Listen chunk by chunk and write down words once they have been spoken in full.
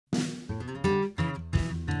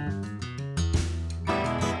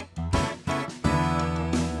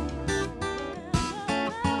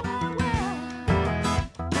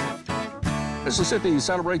Mississippi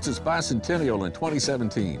celebrates its bicentennial in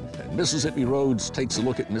 2017, and Mississippi Roads takes a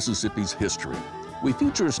look at Mississippi's history. We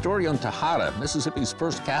feature a story on Texada, Mississippi's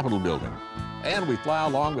first Capitol building, and we fly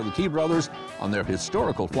along with the Key brothers on their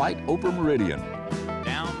historical flight over Meridian.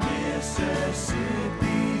 Down Mississippi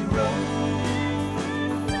Road,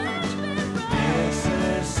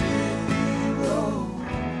 Mississippi Road.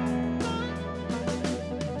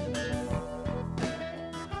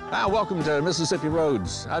 Hi, welcome to Mississippi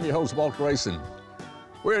Roads. I'm your host, Walt Grayson.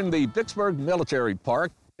 We're in the Vicksburg Military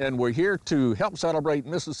Park, and we're here to help celebrate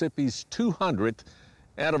Mississippi's 200th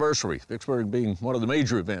anniversary, Vicksburg being one of the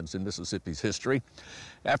major events in Mississippi's history.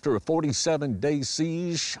 After a 47-day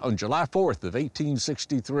siege on July 4th of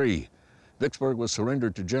 1863, Vicksburg was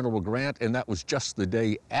surrendered to General Grant, and that was just the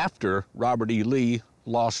day after Robert E. Lee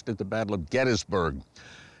lost at the Battle of Gettysburg,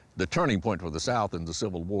 the turning point for the South in the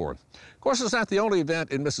Civil War. Of course, it's not the only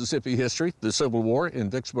event in Mississippi history, the Civil War in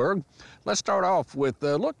Vicksburg. Let's start off with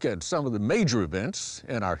a look at some of the major events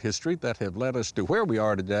in our history that have led us to where we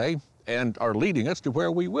are today and are leading us to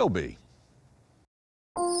where we will be.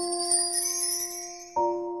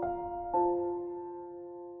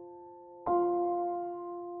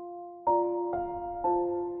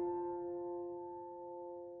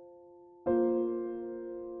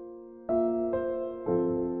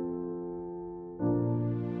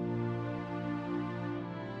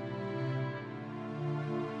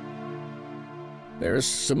 There's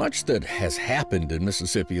so much that has happened in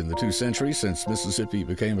Mississippi in the 2 centuries since Mississippi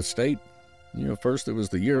became a state. You know, first it was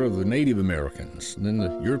the year of the Native Americans, and then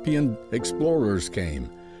the European explorers came,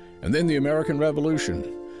 and then the American Revolution.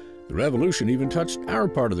 The Revolution even touched our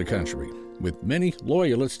part of the country, with many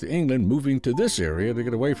loyalists to England moving to this area to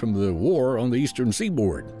get away from the war on the eastern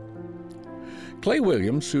seaboard. Clay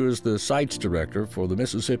Williams, who is the sites director for the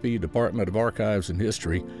Mississippi Department of Archives and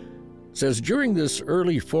History, says during this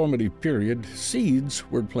early formative period, seeds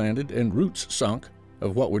were planted and roots sunk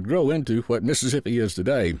of what would grow into what Mississippi is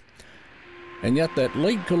today. And yet that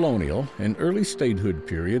late colonial and early statehood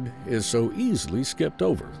period is so easily skipped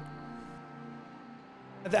over.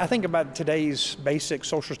 I think about today's basic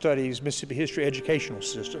social studies, Mississippi history educational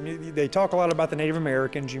system. They talk a lot about the Native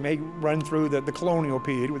Americans. You may run through the colonial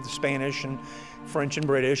period with the Spanish and French and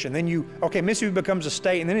British, and then Mississippi becomes a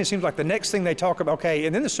state, and then it seems like the next thing they talk about,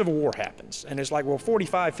 and then the Civil War happens. And it's like, well,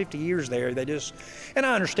 45, 50 years there, and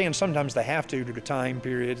I understand sometimes they have to due to time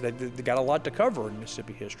periods. They've got a lot to cover in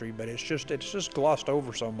Mississippi history, but it's just glossed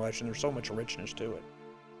over so much, and there's so much richness to it.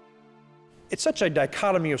 It's such a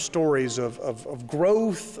dichotomy of stories of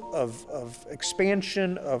growth, of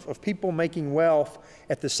expansion, of people making wealth,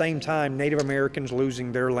 at the same time Native Americans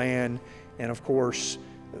losing their land, and of course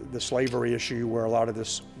the slavery issue where a lot of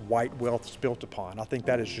this white wealth is built upon. I think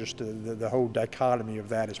that is just the whole dichotomy of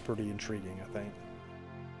that is pretty intriguing, I think.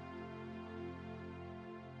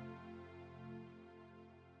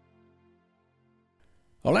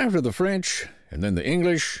 Well, after the French, and then the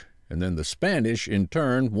English, and then the Spanish, in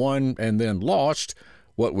turn, won and then lost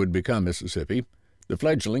what would become Mississippi, the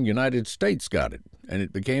fledgling United States got it, and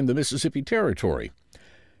it became the Mississippi Territory.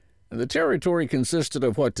 And the territory consisted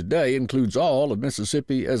of what today includes all of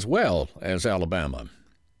Mississippi as well as Alabama.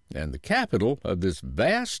 And the capital of this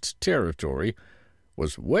vast territory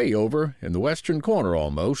was way over in the western corner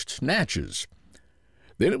almost, Natchez.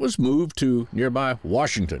 Then it was moved to nearby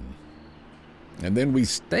Washington. And then we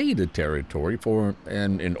stayed a territory for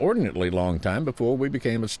an inordinately long time before we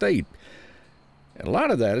became a state. And a lot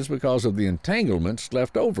of that is because of the entanglements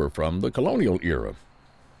left over from the colonial era.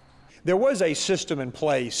 There was a system in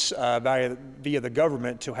place via the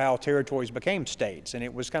government to how territories became states, and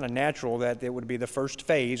it was kind of natural that it would be the first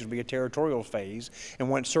phase, would be a territorial phase, and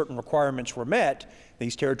once certain requirements were met,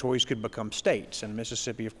 these territories could become states. And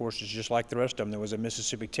Mississippi, of course, is just like the rest of them. There was a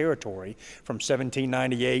Mississippi Territory from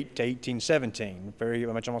 1798 to 1817, very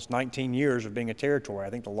much almost 19 years of being a territory. I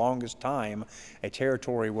think the longest time a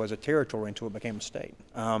territory was a territory until it became a state.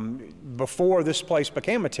 Before this place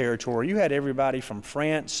became a territory, you had everybody from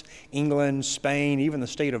France, England, Spain, even the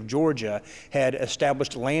state of Georgia had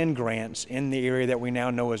established land grants in the area that we now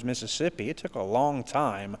know as Mississippi. It took a long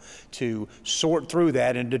time to sort through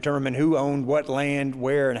that and determine who owned what land,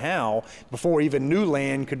 where, and how before even new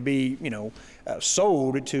land could be,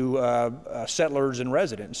 sold to settlers and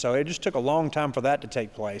residents. So it just took a long time for that to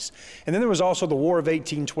take place. And then there was also the War of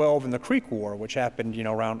 1812 and the Creek War, which happened,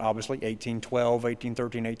 around obviously 1812,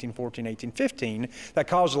 1813, 1814, 1815. That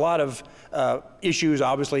caused a lot of issues,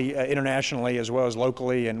 obviously internationally as well as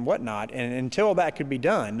locally and whatnot. And until that could be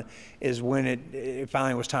done is when it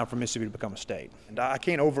finally was time for Mississippi to become a state. And I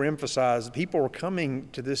can't overemphasize, people were coming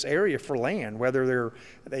to this area for land, whether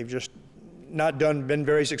they've just been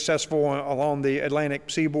very successful along the Atlantic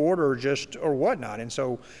seaboard or whatnot. And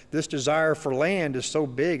so this desire for land is so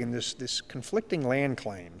big, and this conflicting land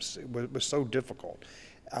claims was so difficult.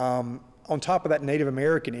 On top of that Native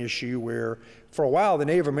American issue, where for a while the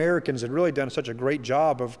Native Americans had really done such a great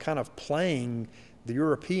job of kind of playing the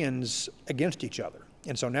Europeans against each other.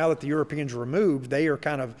 And so now that the Europeans are removed, they are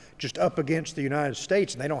kind of just up against the United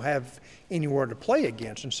States, and they don't have anywhere to play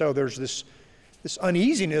against. And so there's this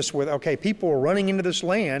uneasiness with, okay, people are running into this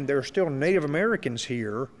land, there are still Native Americans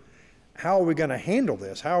here. How are we going to handle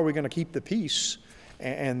this? How are we going to keep the peace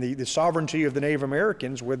and the sovereignty of the Native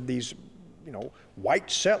Americans with these,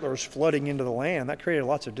 white settlers flooding into the land? That created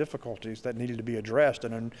lots of difficulties that needed to be addressed,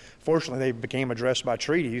 and unfortunately they became addressed by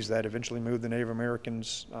treaties that eventually moved the Native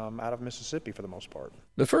Americans out of Mississippi for the most part.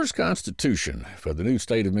 The first Constitution for the new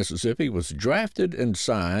state of Mississippi was drafted and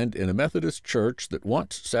signed in a Methodist church that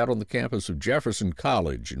once sat on the campus of Jefferson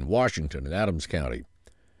College in Washington in Adams County.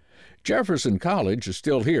 Jefferson College is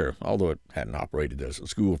still here, although it hadn't operated as a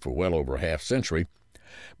school for well over a half-century,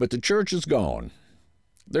 but the church is gone.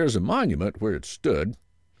 There's a monument where it stood,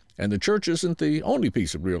 and the church isn't the only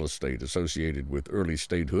piece of real estate associated with early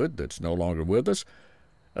statehood that's no longer with us.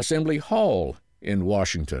 Assembly Hall in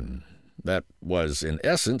Washington, that was in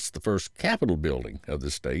essence the first Capitol building of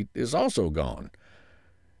the state, is also gone.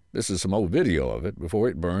 This is some old video of it before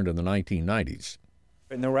it burned in the 1990s.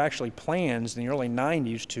 And there were actually plans in the early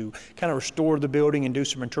 90s to kind of restore the building and do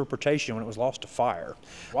some interpretation when it was lost to fire.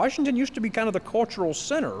 Washington used to be kind of the cultural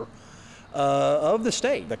center of the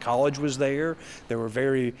state. The college was there. There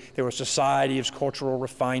were societies, cultural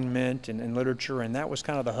refinement and literature, and that was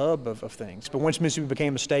kind of the hub of things. But once Mississippi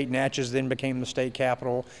became a state, Natchez then became the state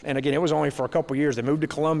capital. And again, it was only for a couple years. They moved to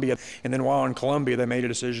Columbia, and then while in Columbia, they made a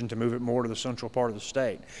decision to move it more to the central part of the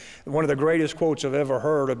state. One of the greatest quotes I've ever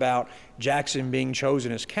heard about Jackson being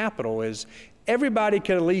chosen as capital is, everybody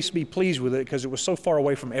could at least be pleased with it because it was so far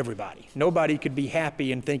away from everybody. Nobody could be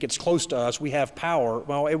happy and think it's close to us, we have power.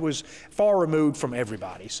 Well, it was far removed from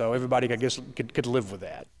everybody, so everybody, I guess, could live with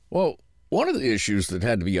that. Well, one of the issues that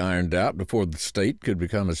had to be ironed out before the state could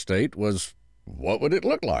become a state was, what would it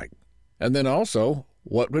look like? And then also,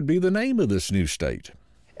 what would be the name of this new state?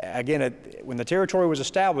 Again, when the territory was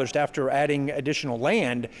established, after adding additional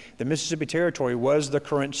land, the Mississippi Territory was the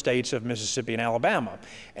current states of Mississippi and Alabama.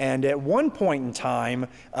 And at one point in time,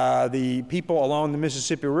 the people along the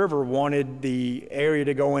Mississippi River wanted the area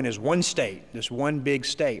to go in as one state, this one big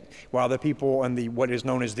state, while the people in what is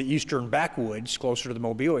known as the eastern backwoods, closer to the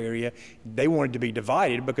Mobile area, they wanted to be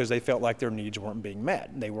divided because they felt like their needs weren't being met.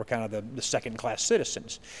 They were kind of the second-class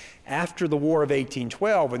citizens. After the War of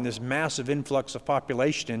 1812 and this massive influx of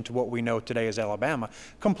population into what we know today as Alabama,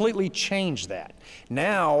 completely changed that.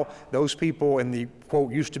 Now, those people in the,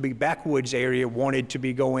 quote, used to be backwoods area wanted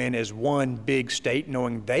to go in as one big state,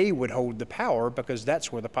 knowing they would hold the power because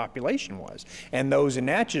that's where the population was. And those in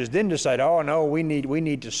Natchez then decided, oh no, we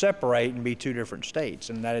need to separate and be two different states.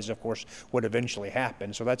 And that is, of course, what eventually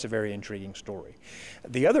happened. So that's a very intriguing story.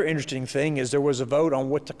 The other interesting thing is there was a vote on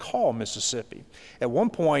what to call Mississippi. At one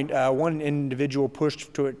point, one individual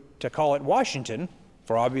pushed to call it Washington,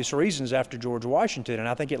 for obvious reasons, after George Washington, and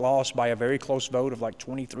I think it lost by a very close vote of like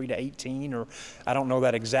 23-18, or I don't know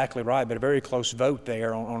that exactly right, but a very close vote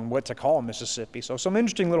there on what to call Mississippi. So some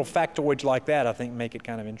interesting little factoids like that, I think, make it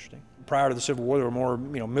kind of interesting. Prior to the Civil War, there were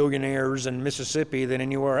more millionaires in Mississippi than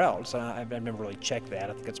anywhere else. I've never really checked that.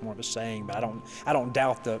 I think it's more of a saying, but I don't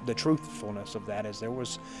doubt the truthfulness of that. As there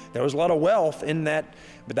was a lot of wealth in that,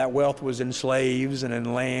 but that wealth was in slaves and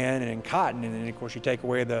in land and in cotton, and then of course you take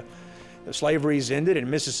away the slavery's ended, and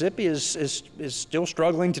Mississippi is still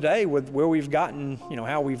struggling today with where we've gotten,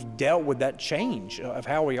 how we've dealt with that change of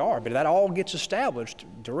how we are. But that all gets established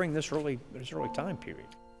during this early time period.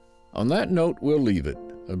 On that note, we'll leave it,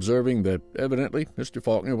 observing that evidently Mr.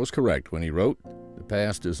 Faulkner was correct when he wrote, "The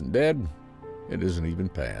past isn't dead, it isn't even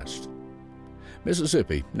past."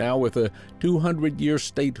 Mississippi, now with a 200-year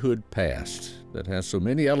statehood past that has so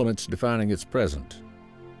many elements defining its present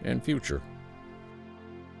and future.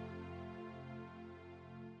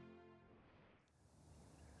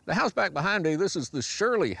 The house back behind me, this is the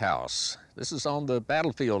Shirley House. This is on the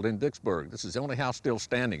battlefield in Vicksburg. This is the only house still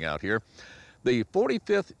standing out here. The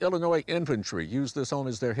 45th Illinois Infantry used this home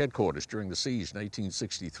as their headquarters during the siege in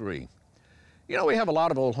 1863. We have a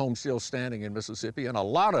lot of old homes still standing in Mississippi, and a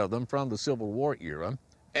lot of them from the Civil War era,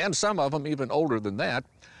 and some of them even older than that,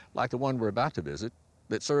 like the one we're about to visit,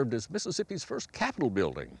 that served as Mississippi's first Capitol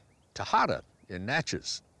building, Texada in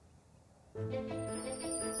Natchez.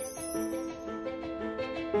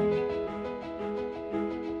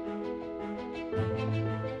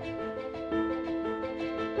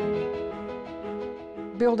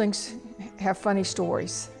 buildings have funny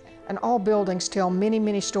stories, and all buildings tell many,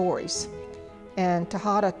 many stories, and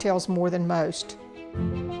Texada tells more than most.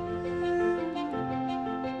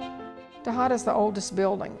 Texada is the oldest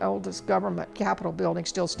building, oldest government capitol building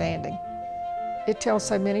still standing. It tells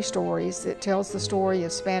so many stories. It tells the story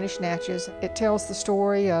of Spanish Natchez. It tells the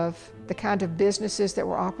story of the kind of businesses that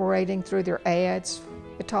were operating through their ads.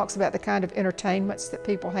 It talks about the kind of entertainments that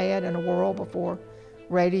people had in a world before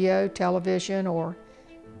radio, television, or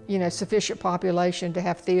sufficient population to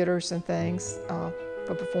have theaters and things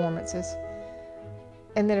for performances.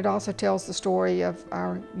 And then it also tells the story of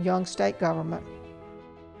our young state government.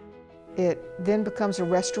 It then becomes a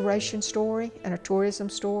restoration story and a tourism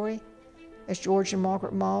story, as George and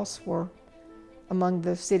Margaret Moss were among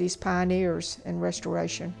the city's pioneers in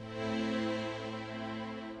restoration.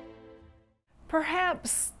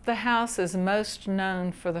 Perhaps the house is most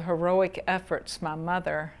known for the heroic efforts my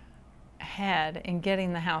mother had in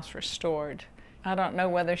getting the house restored. I don't know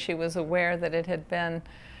whether she was aware that it had been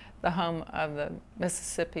the home of the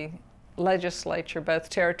Mississippi legislature,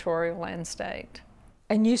 both territorial and state.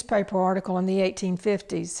 A newspaper article in the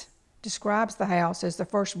 1850s describes the house as the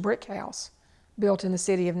first brick house built in the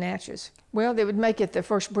city of Natchez. Well, they would make it the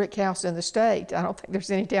first brick house in the state. I don't think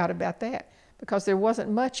there's any doubt about that, because there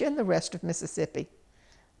wasn't much in the rest of Mississippi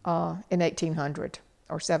in 1800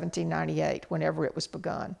 or 1798, whenever it was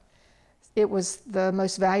begun. It was the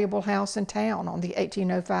most valuable house in town on the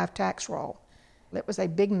 1805 tax roll. It was a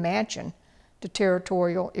big mansion to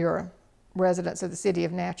territorial era residents of the city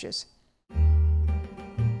of Natchez.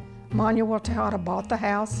 Manuel Texada bought the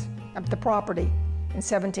house, the property, in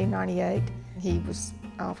 1798. He was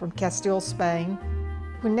from Castile, Spain.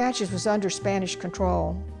 When Natchez was under Spanish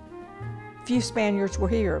control, few Spaniards were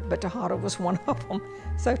here, but Texada was one of them.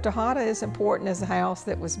 So Texada is important as a house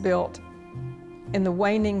that was built in the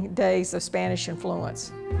waning days of Spanish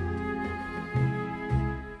influence.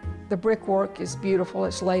 The brickwork is beautiful.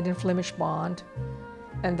 It's laid in Flemish bond,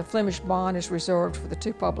 and the Flemish bond is reserved for the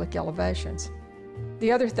two public elevations.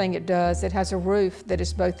 The other thing it does, it has a roof that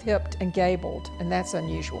is both hipped and gabled, and that's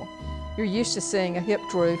unusual. You're used to seeing a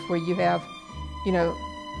hipped roof where you have,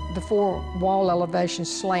 the four wall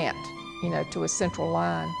elevations slant, to a central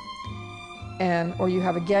line, or you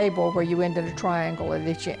have a gable where you end in a triangle at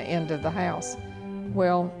each end of the house.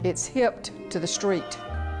 Well, it's hipped to the street,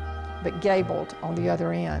 but gabled on the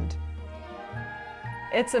other end.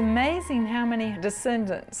 It's amazing how many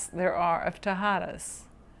descendants there are of Texadas.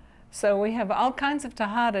 So we have all kinds of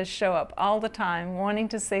Texadas show up all the time wanting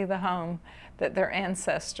to see the home that their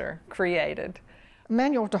ancestor created.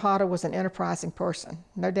 Manuel Texada was an enterprising person,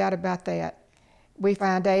 no doubt about that. We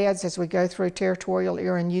find ads as we go through territorial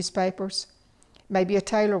era newspapers. Maybe a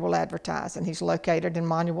tailor will advertise, and he's located in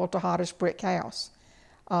Manuel Texada's brick house.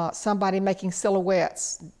 Somebody making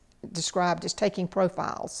silhouettes, described as taking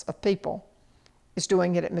profiles of people, is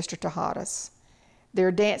doing it at Mr. Texada's. There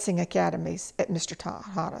are dancing academies at Mr.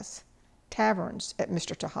 Texada's, taverns at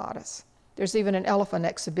Mr. Texada's. There's even an elephant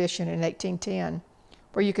exhibition in 1810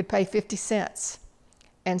 where you could pay 50 cents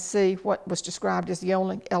and see what was described as the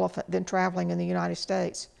only elephant then traveling in the United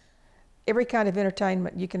States. Every kind of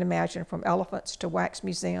entertainment you can imagine, from elephants to wax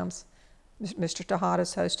museums, Mr.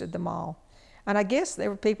 Texada's hosted them all. And I guess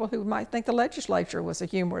there were people who might think the legislature was a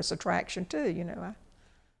humorous attraction too,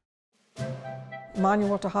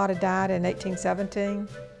 Manuel Texada died in 1817.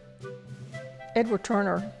 Edward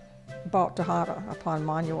Turner bought Texada upon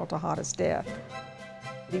Manuel Texada's death.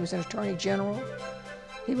 He was an attorney general.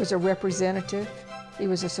 He was a representative. He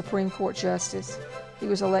was a Supreme Court justice. He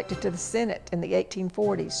was elected to the Senate in the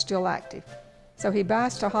 1840s, still active. So he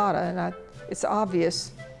buys Texada, and it's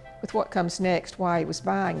obvious with what comes next why he was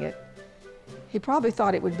buying it. He probably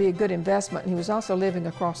thought it would be a good investment, and he was also living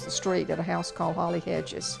across the street at a house called Holly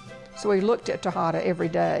Hedges. So he looked at Texada every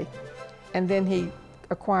day, and then he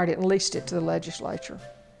acquired it and leased it to the legislature.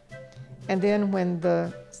 And then when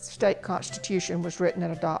the state constitution was written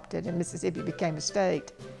and adopted and Mississippi became a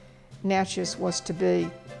state, Natchez was to be,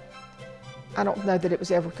 I don't know that it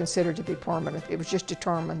was ever considered to be permanent. It was just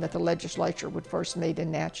determined that the legislature would first meet in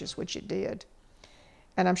Natchez, which it did.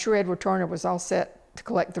 And I'm sure Edward Turner was all set to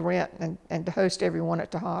collect the rent and to host everyone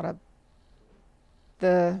at Texada.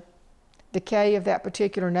 The decay of that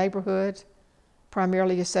particular neighborhood,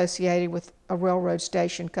 primarily associated with a railroad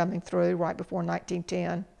station coming through right before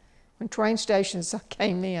 1910. When train stations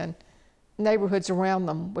came in, neighborhoods around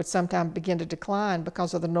them would sometimes begin to decline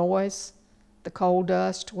because of the noise, the coal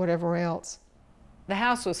dust, whatever else. The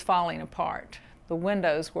house was falling apart. The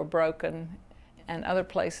windows were broken, and other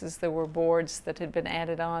places there were boards that had been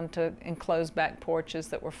added on to enclose back porches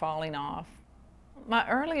that were falling off. My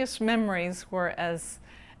earliest memories were as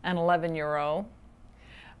an 11-year-old.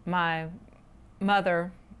 My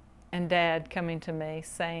mother and dad coming to me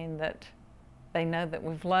saying that they know that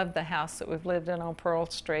we've loved the house that we've lived in on Pearl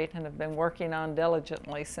Street and have been working on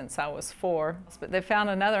diligently since I was 4. But they found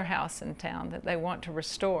another house in town that they want to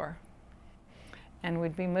restore. And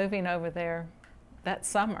we'd be moving over there that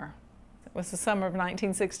summer. It was the summer of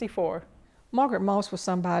 1964. Margaret Moss was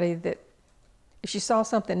somebody that if she saw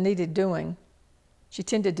something needed doing, she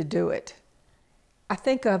tended to do it. I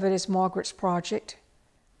think of it as Margaret's project.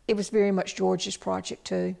 It was very much George's project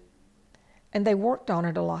too. And they worked on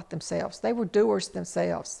it a lot themselves. They were doers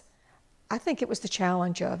themselves. I think it was the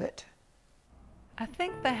challenge of it. I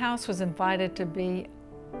think the house was invited to be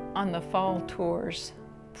on the fall tours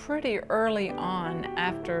pretty early on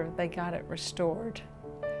after they got it restored.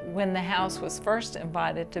 When the house was first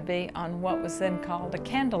invited to be on what was then called a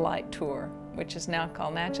candlelight tour, which is now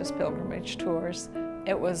called Natchez Pilgrimage Tours,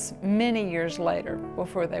 it was many years later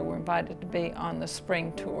before they were invited to be on the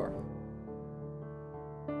spring tour.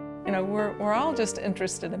 You know, we're all just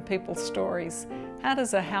interested in people's stories. How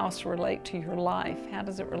does a house relate to your life? How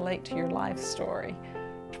does it relate to your life story?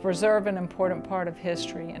 To preserve an important part of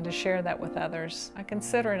history and to share that with others, I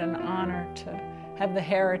consider it an honor to have the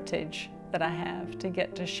heritage that I have, to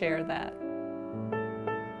get to share that.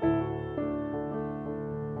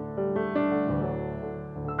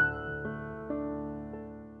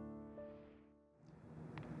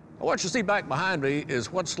 What you see back behind me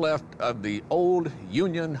is what's left of the old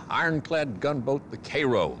Union ironclad gunboat, the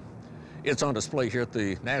Cairo. It's on display here at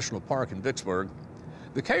the National Park in Vicksburg.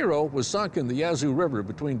 The Cairo was sunk in the Yazoo River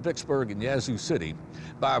between Vicksburg and Yazoo City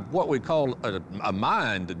by what we call a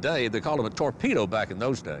mine today. They called them a torpedo back in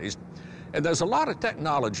those days. And there's a lot of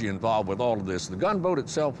technology involved with all of this. The gunboat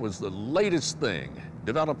itself was the latest thing,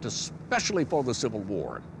 developed especially for the Civil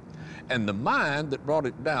War. And the mine that brought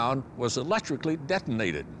it down was electrically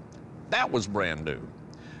detonated. That was brand new,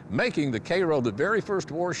 making the Cairo the very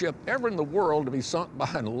first warship ever in the world to be sunk by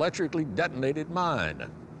an electrically detonated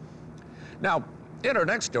mine. Now, in our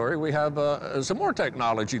next story, we have some more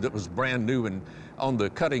technology that was brand new and on the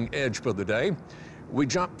cutting edge for the day. We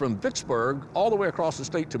jump from Vicksburg all the way across the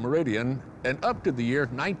state to Meridian and up to the year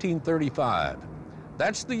 1935.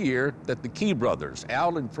 That's the year that the Key brothers,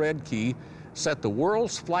 Al and Fred Key, set the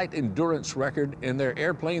world's flight endurance record in their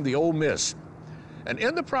airplane, the Ole Miss. And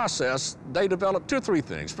in the process, they developed 2 or 3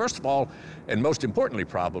 things. First of all, and most importantly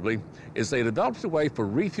probably, is they developed a way for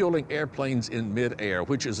refueling airplanes in midair,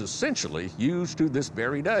 which is essentially used to this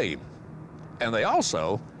very day. And they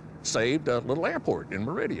also saved a little airport in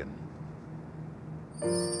Meridian.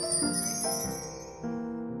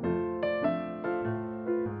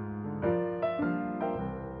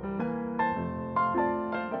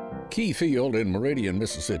 Key Field in Meridian,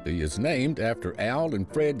 Mississippi is named after Al and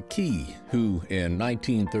Fred Key, who in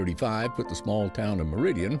 1935 put the small town of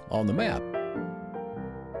Meridian on the map.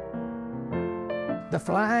 The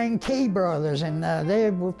Flying Key brothers, and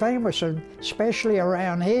they were famous, especially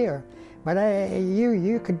around here. But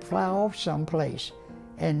you could fly off someplace,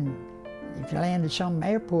 and if you landed some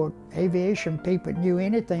airport, aviation people knew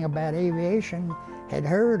anything about aviation, had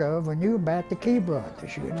heard of or knew about the Key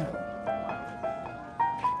brothers, you know.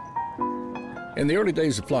 In the early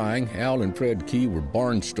days of flying, Al and Fred Key were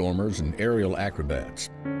barnstormers and aerial acrobats.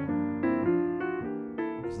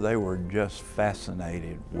 They were just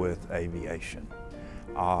fascinated with aviation.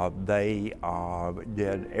 They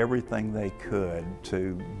did everything they could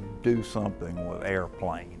to do something with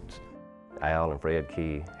airplanes. Al and Fred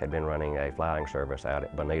Key had been running a flying service out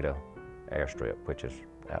at Bonita Airstrip, which is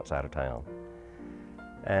outside of town.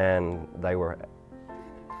 And they were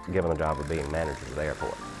given the job of being managers of the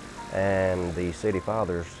airport. And the city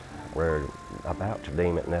fathers were about to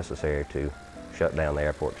deem it necessary to shut down the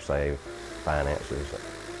airport to save finances.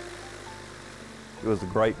 It was the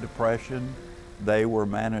Great Depression. They were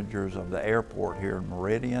managers of the airport here in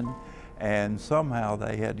Meridian, and somehow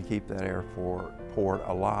they had to keep that airport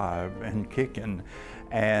alive and kicking.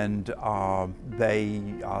 And they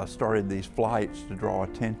started these flights to draw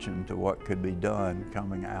attention to what could be done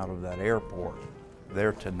coming out of that airport.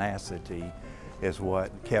 Their tenacity is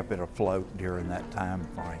what kept it afloat during that time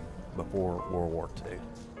frame before World War II.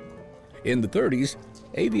 In the 30s,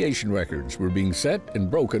 aviation records were being set and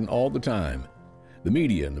broken all the time. The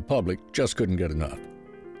media and the public just couldn't get enough.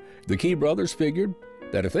 The Key brothers figured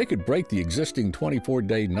that if they could break the existing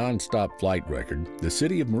 24-day nonstop flight record, the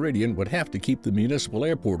city of Meridian would have to keep the municipal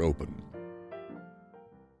airport open.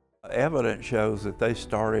 Evidence shows that they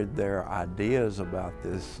started their ideas about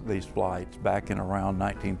these flights back in around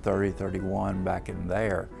 1930, 31, back in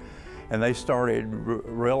there. And they started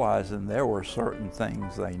realizing there were certain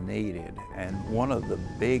things they needed. And one of the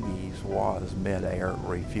biggies was mid-air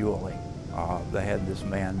refueling. They had this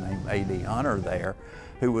man named A.D. Hunter there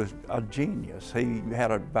who was a genius. He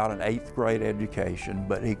had about an 8th grade education,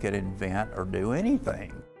 but he could invent or do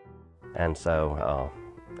anything. And so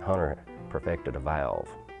Hunter perfected a valve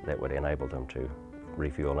that would enable them to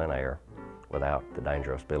refuel in air without the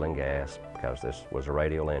danger of spilling gas, because this was a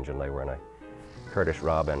radial engine. They were in a Curtis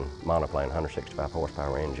Robin monoplane, 165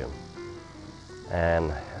 horsepower engine.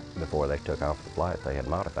 And before they took off the flight, they had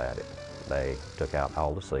modified it. They took out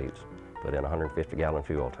all the seats, put in a 150-gallon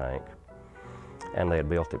fuel tank, and they had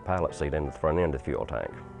built the pilot seat into the front end of the fuel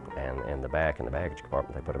tank. And in the back, in the baggage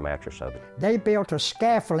compartment, they put a mattress so that... They built a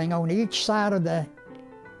scaffolding on each side of the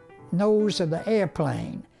nose of the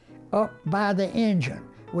airplane, up by the engine,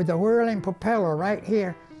 with a whirling propeller right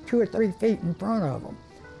here, 2 or 3 feet in front of them.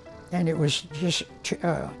 And it was just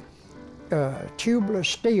tubular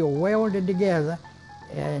steel welded together,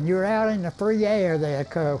 and you're out in the free air there,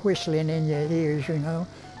 whistling in your ears, you know.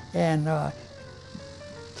 And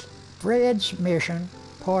Fred's mission,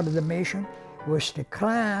 part of the mission, was to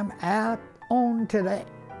climb out onto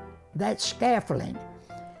that scaffolding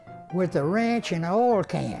with a wrench and an oil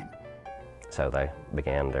can. So they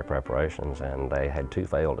began their preparations, and they had 2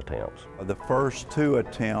 failed attempts. The first 2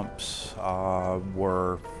 attempts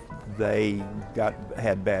were, they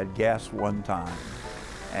had bad gas one time,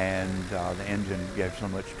 and the engine gave so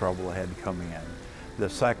much trouble they had to come in. The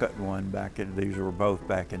second one, these were both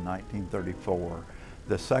back in 1934.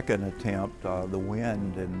 The second attempt, the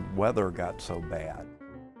wind and weather got so bad.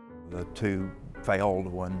 The 2 failed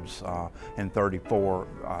ones in 34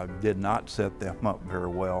 did not set them up very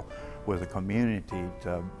well with the community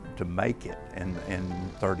to make it in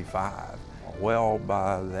 35. Well,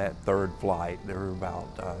 by that 3rd flight, there were about,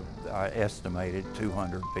 I estimated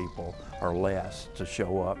 200 people or less to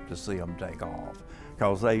show up to see them take off,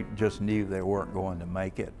 because they just knew they weren't going to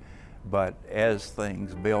make it. But as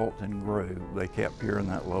things built and grew, they kept hearing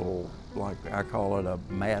that little, like I call it, a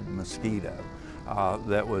mad mosquito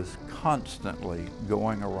that was constantly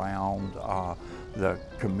going around the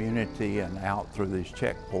community and out through these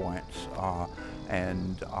checkpoints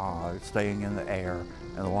and staying in the air.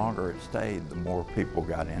 And the longer it stayed, the more people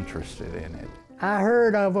got interested in it. I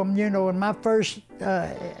heard of them, you know, in my first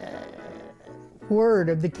word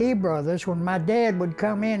of the Key Brothers, when my dad would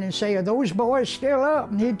come in and say, "Are those boys still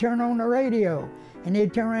up?" And he'd turn on the radio, and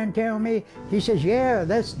he'd turn around and tell me, he says, "Yeah,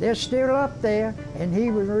 they're still up there." And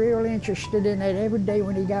he was real interested in that every day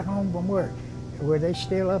when he got home from work. Were they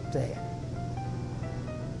still up there?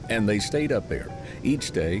 And they stayed up there,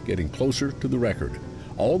 each day getting closer to the record,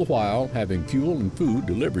 all the while having fuel and food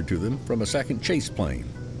delivered to them from a second chase plane.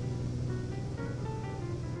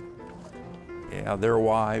 Yeah, their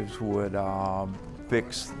wives would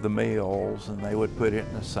fix the meals, and they would put it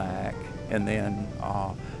in a sack and then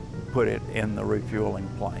put it in the refueling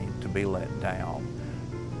plane to be let down.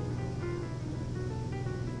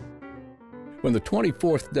 When the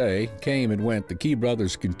 24th day came and went, the Key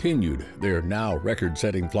brothers continued their now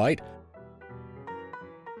record-setting flight.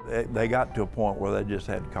 They got to a point where they just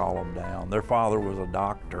had to call them down. Their father was a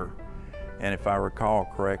doctor, and if I recall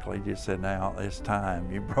correctly, he just said, "Now it's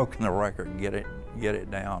time. You've broken the record. Get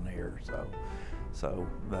it down here." So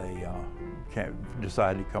they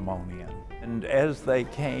decided to come on in. And as they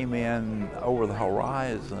came in over the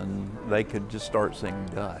horizon, they could just start seeing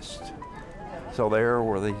dust. So there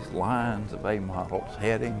were these lines of A models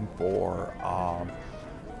heading for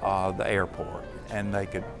the airport, and they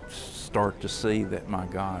could start to see that, my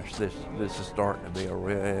gosh, this is starting to be a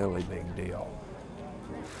really big deal.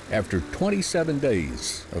 After 27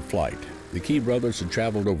 days of flight, the Key brothers had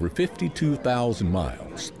traveled over 52,000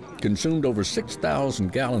 miles, consumed over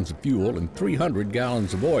 6,000 gallons of fuel and 300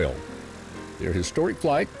 gallons of oil. Their historic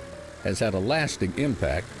flight has had a lasting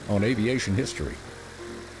impact on aviation history.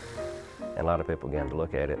 And a lot of people began to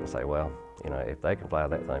look at it and say, well, you know, if they can fly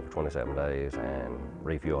that thing for 27 days and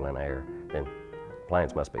refuel in air, then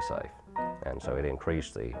planes must be safe. And so it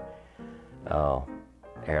increased the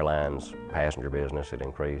airlines passenger business, it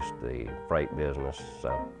increased the freight business.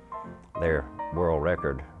 So their world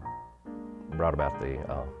record brought about the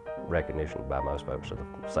recognition by most folks of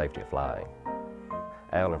the safety of flying.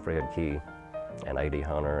 Al and Fred Key and A.D.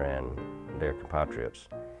 Hunter and their compatriots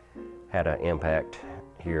had an impact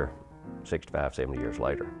here 65, 70 years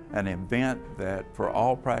later. An event that, for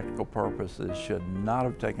all practical purposes, should not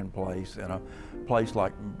have taken place in a place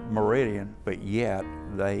like Meridian, but yet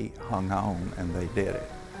they hung on and they did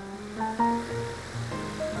it.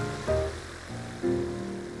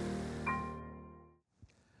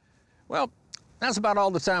 Well, That's about all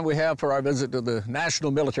the time we have for our visit to the National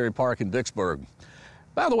Military Park in Vicksburg.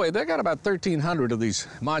 By the way, they got about 1,300 of these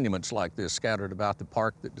monuments like this scattered about the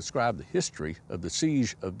park that describe the history of the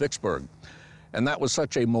siege of Vicksburg. And that was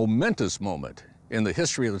such a momentous moment in the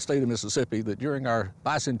history of the state of Mississippi that during our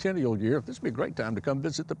bicentennial year, this would be a great time to come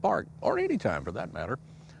visit the park, or any time for that matter.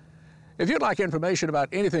 If you'd like information about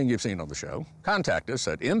anything you've seen on the show, contact us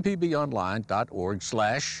at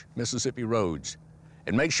mpbonline.org/Mississippi Roads.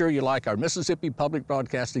 And make sure you like our Mississippi Public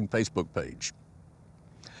Broadcasting Facebook page.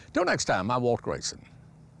 Till next time, I'm Walt Grayson.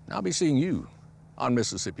 I'll be seeing you on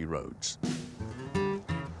Mississippi Roads.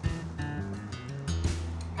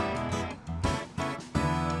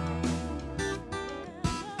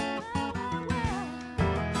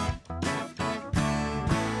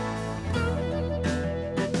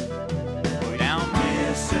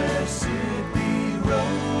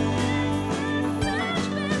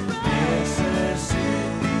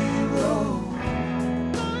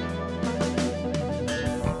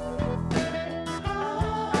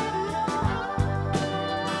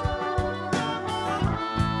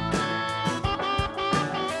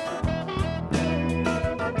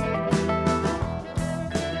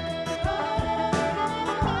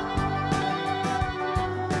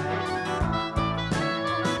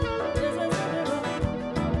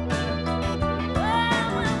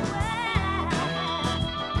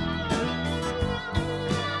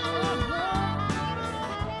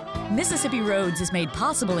 Mississippi Roads is made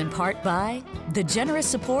possible in part by the generous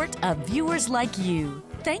support of viewers like you.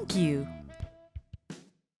 Thank you.